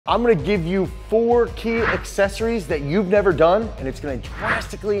I'm gonna give you 4 key accessories that you've never done, and it's gonna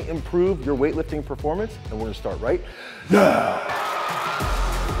drastically improve your weightlifting performance, and we're gonna start right now.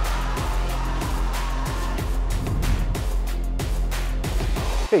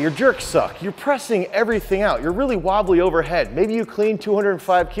 Okay, your jerks suck. You're pressing everything out. You're really wobbly overhead. Maybe you cleaned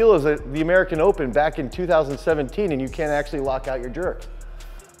 205 kilos at the American Open back in 2017 and you can't actually lock out your jerk.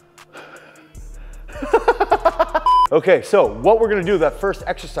 Okay, so what we're gonna do, that first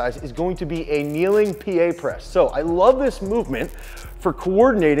exercise is going to be a kneeling PA press. So I love this movement for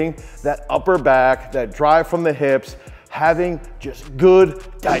coordinating that upper back, that drive from the hips, having just good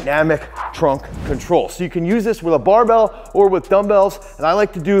dynamic trunk control. So you can use this with a barbell or with dumbbells. And I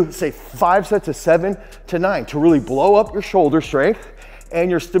like to do, say, 5 sets of 7 to 9 to really blow up your shoulder strength and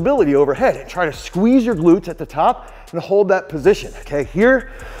your stability overhead, and try to squeeze your glutes at the top and hold that position. Okay,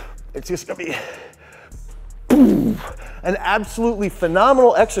 here, it's just gonna be an absolutely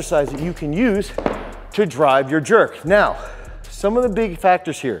phenomenal exercise that you can use to drive your jerk. Now, some of the big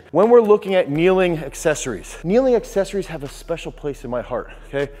factors here, when we're looking at kneeling accessories have a special place in my heart,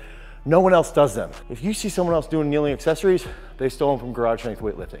 okay? No one else does them. If you see someone else doing kneeling accessories, they stole them from Garage Strength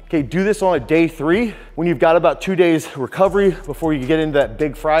Weightlifting. Okay, do this on a day 3, when you've got about 2 days recovery before you get into that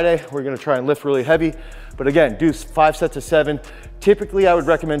big Friday. We're gonna try and lift really heavy. But again, do 5 sets of 7. Typically, I would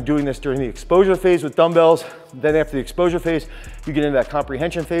recommend doing this during the exposure phase with dumbbells. Then after the exposure phase, you get into that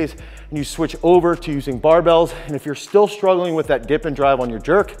comprehension phase and you switch over to using barbells. And if you're still struggling with that dip and drive on your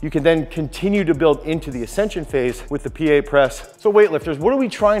jerk, you can then continue to build into the ascension phase with the PA press. So weightlifters, what are we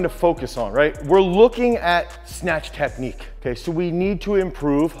trying to focus on, right? We're looking at snatch technique, okay? So we need to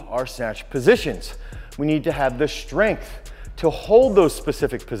improve our snatch positions. We need to have the strength to hold those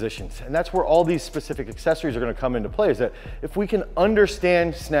specific positions. And that's where all these specific accessories are gonna come into play, is that if we can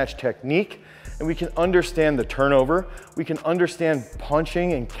understand snatch technique and we can understand the turnover, we can understand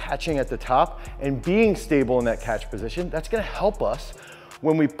punching and catching at the top and being stable in that catch position, that's gonna help us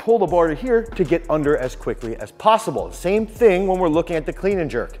when we pull the bar to here to get under as quickly as possible. Same thing when we're looking at the clean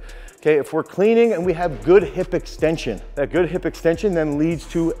and jerk. Okay, if we're cleaning and we have good hip extension, that good hip extension then leads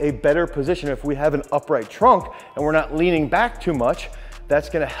to a better position. If we have an upright trunk and we're not leaning back too much, that's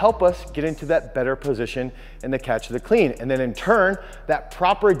gonna help us get into that better position in the catch of the clean. And then in turn, that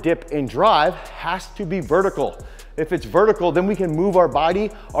proper dip and drive has to be vertical. If it's vertical, then we can move our body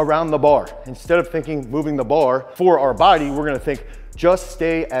around the bar. Instead of thinking moving the bar for our body, we're gonna think just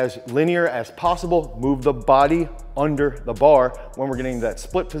stay as linear as possible, move the body under the bar when we're getting that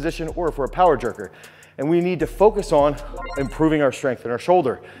split position or if we're a power jerker. And we need to focus on improving our strength in our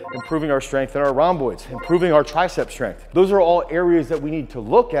shoulder, improving our strength in our rhomboids, improving our tricep strength. Those are all areas that we need to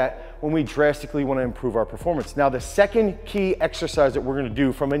look at when we drastically want to improve our performance. Now, the second key exercise that we're going to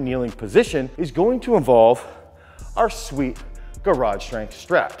do from a kneeling position is going to involve our sweet Garage Strength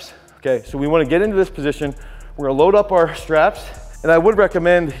straps. Okay, so we want to get into this position. We're going to load up our straps. And I would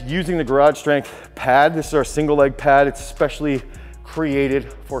recommend using the Garage Strength pad. This is our single leg pad. It's especially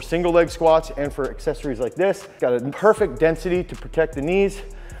created for single leg squats and for accessories like this. Got a perfect density to protect the knees,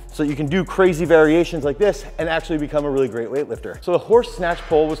 so you can do crazy variations like this and actually become a really great weightlifter. So the horse snatch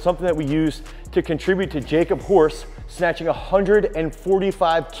pole was something that we used to contribute to Jacob Horse snatching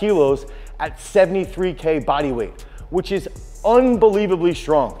 145 kilos at 73K body weight, which is unbelievably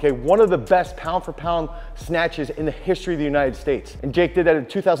strong, okay? One of the best pound for pound snatches in the history of the United States. And Jake did that in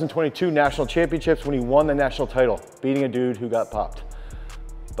 2022 national championships when he won the national title, beating a dude who got popped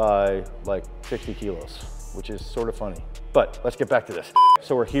by like 60 kilos, which is sort of funny. But let's get back to this.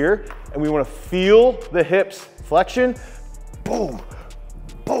 So we're here and we wanna feel the hips flexion, boom,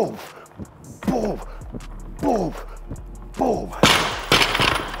 boom, boom, boom, boom.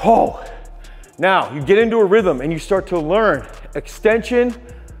 Oh. Now, you get into a rhythm and you start to learn extension,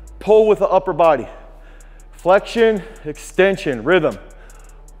 pull with the upper body. Flexion, extension, rhythm,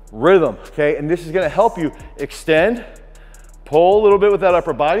 rhythm, okay? And this is gonna help you extend, pull a little bit with that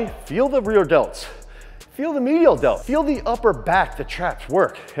upper body, feel the rear delts, feel the medial delt, feel the upper back, the traps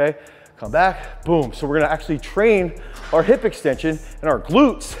work, okay? Come back, boom. So we're gonna actually train our hip extension and our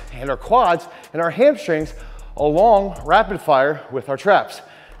glutes and our quads and our hamstrings along rapid fire with our traps.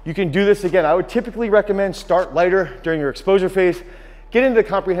 You can do this again. I would typically recommend start lighter during your exposure phase, get into the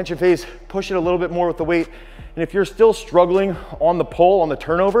comprehension phase, push it a little bit more with the weight. And if you're still struggling on the pull, on the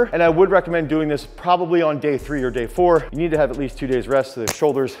turnover, and I would recommend doing this probably on day 3 or day 4, you need to have at least 2 days rest so the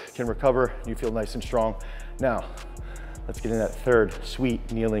shoulders can recover, you feel nice and strong. Now, let's get in that third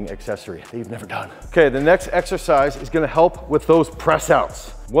sweet kneeling accessory that you've never done. Okay, the next exercise is gonna help with those press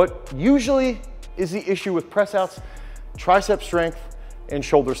outs. What usually is the issue with press outs? Tricep strength and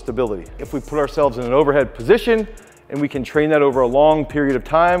shoulder stability. If we put ourselves in an overhead position and we can train that over a long period of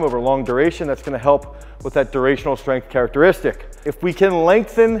time, over a long duration. That's gonna help with that durational strength characteristic. If we can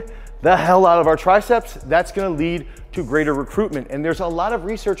lengthen the hell out of our triceps, that's gonna lead to greater recruitment. And there's a lot of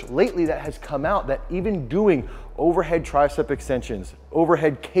research lately that has come out that even doing overhead tricep extensions,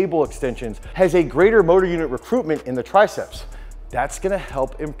 overhead cable extensions, has a greater motor unit recruitment in the triceps. That's gonna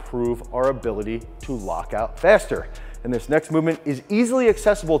help improve our ability to lock out faster. And this next movement is easily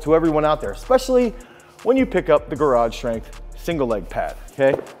accessible to everyone out there, especially when you pick up the Garage Strength single leg pad,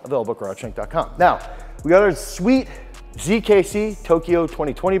 okay? Available at garagestrength.com. Now, we got our sweet ZKC Tokyo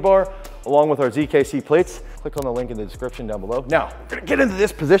 2020 bar, along with our ZKC plates. Click on the link in the description down below. Now, we're gonna get into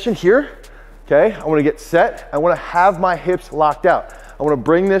this position here, okay? I wanna get set. I wanna have my hips locked out. I wanna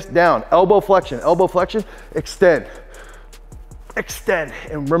bring this down, elbow flexion, extend, extend.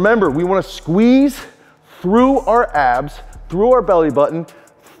 And remember, we wanna squeeze through our abs, through our belly button,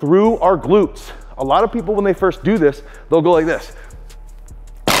 through our glutes. A lot of people, when they first do this, they'll go like this,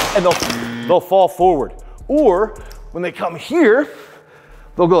 and they'll fall forward. Or when they come here,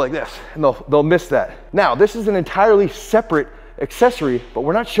 they'll go like this, and they'll miss that. Now, this is an entirely separate accessory, but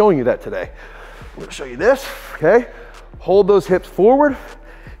we're not showing you that today. We're gonna show you this, okay? Hold those hips forward,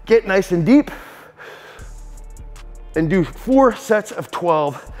 get nice and deep, and do 4 sets of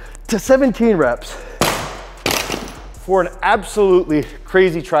 12 to 17 reps for an absolutely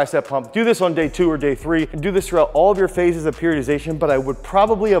crazy tricep pump. Do this on day 2 or day 3, and do this throughout all of your phases of periodization, but I would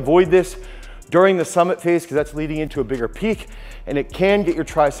probably avoid this during the summit phase because that's leading into a bigger peak, and it can get your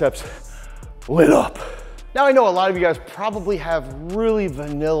triceps lit up. Now, I know a lot of you guys probably have really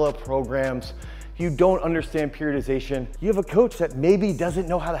vanilla programs. You don't understand periodization. You have a coach that maybe doesn't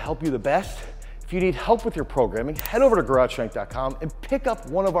know how to help you the best. If you need help with your programming, head over to garagestrength.com and pick up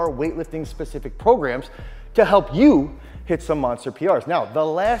one of our weightlifting specific programs to help you hit some monster PRs. Now, the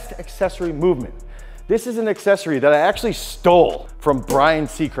last accessory movement. This is an accessory that I actually stole from Brian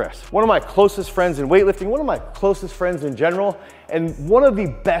Seacrest, one of my closest friends in weightlifting, one of my closest friends in general, and one of the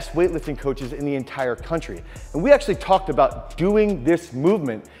best weightlifting coaches in the entire country. And we actually talked about doing this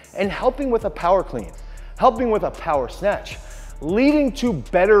movement and helping with a power clean, helping with a power snatch, leading to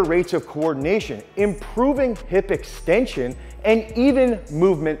better rates of coordination, improving hip extension, and even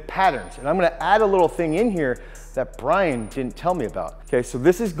movement patterns. And I'm gonna add a little thing in here that Brian didn't tell me about. Okay, so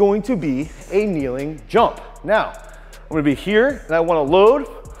this is going to be a kneeling jump. Now, I'm gonna be here, and I wanna load,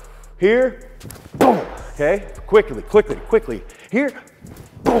 here, boom, okay? Quickly, quickly, quickly. Here,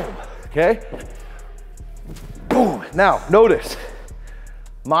 boom, okay? Boom. Now, notice,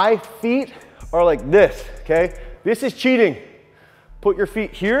 my feet are like this, okay? This is cheating. Put your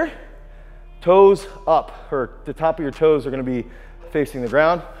feet here, toes up, or the top of your toes are gonna be facing the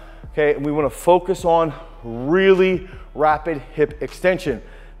ground, okay? And we wanna focus on really rapid hip extension.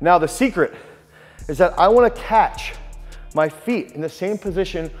 Now, the secret is that I wanna catch my feet in the same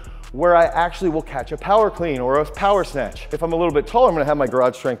position where I actually will catch a power clean or a power snatch. If I'm a little bit taller, I'm gonna have my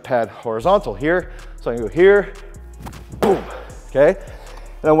Garage Strength pad horizontal here. So I can go here, boom, okay?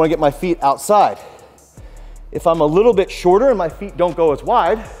 And I wanna get my feet outside. If I'm a little bit shorter and my feet don't go as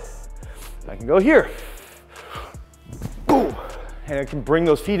wide, I can go here, boom, and I can bring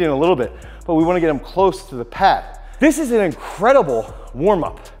those feet in a little bit, but we wanna get them close to the pad. This is an incredible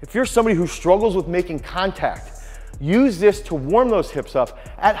warm-up. If you're somebody who struggles with making contact, use this to warm those hips up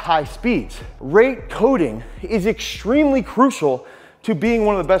at high speeds. Rate coding is extremely crucial to being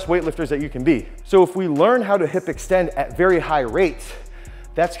one of the best weightlifters that you can be. So if we learn how to hip extend at very high rates,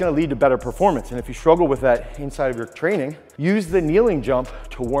 that's gonna lead to better performance. And if you struggle with that inside of your training, use the kneeling jump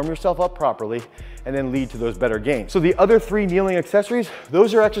to warm yourself up properly and then lead to those better gains. So the other 3 kneeling accessories,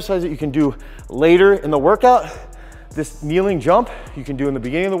 those are exercises that you can do later in the workout. This kneeling jump you can do in the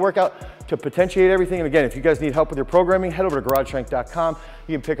beginning of the workout to potentiate everything. And again, if you guys need help with your programming, head over to garagestrength.com.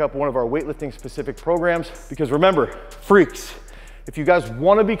 You can pick up one of our weightlifting specific programs, because remember, freaks, if you guys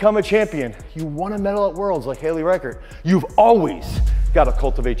wanna become a champion, you wanna medal at Worlds like Haley Reichert, you've always gotta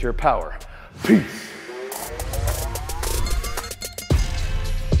cultivate your power. Peace.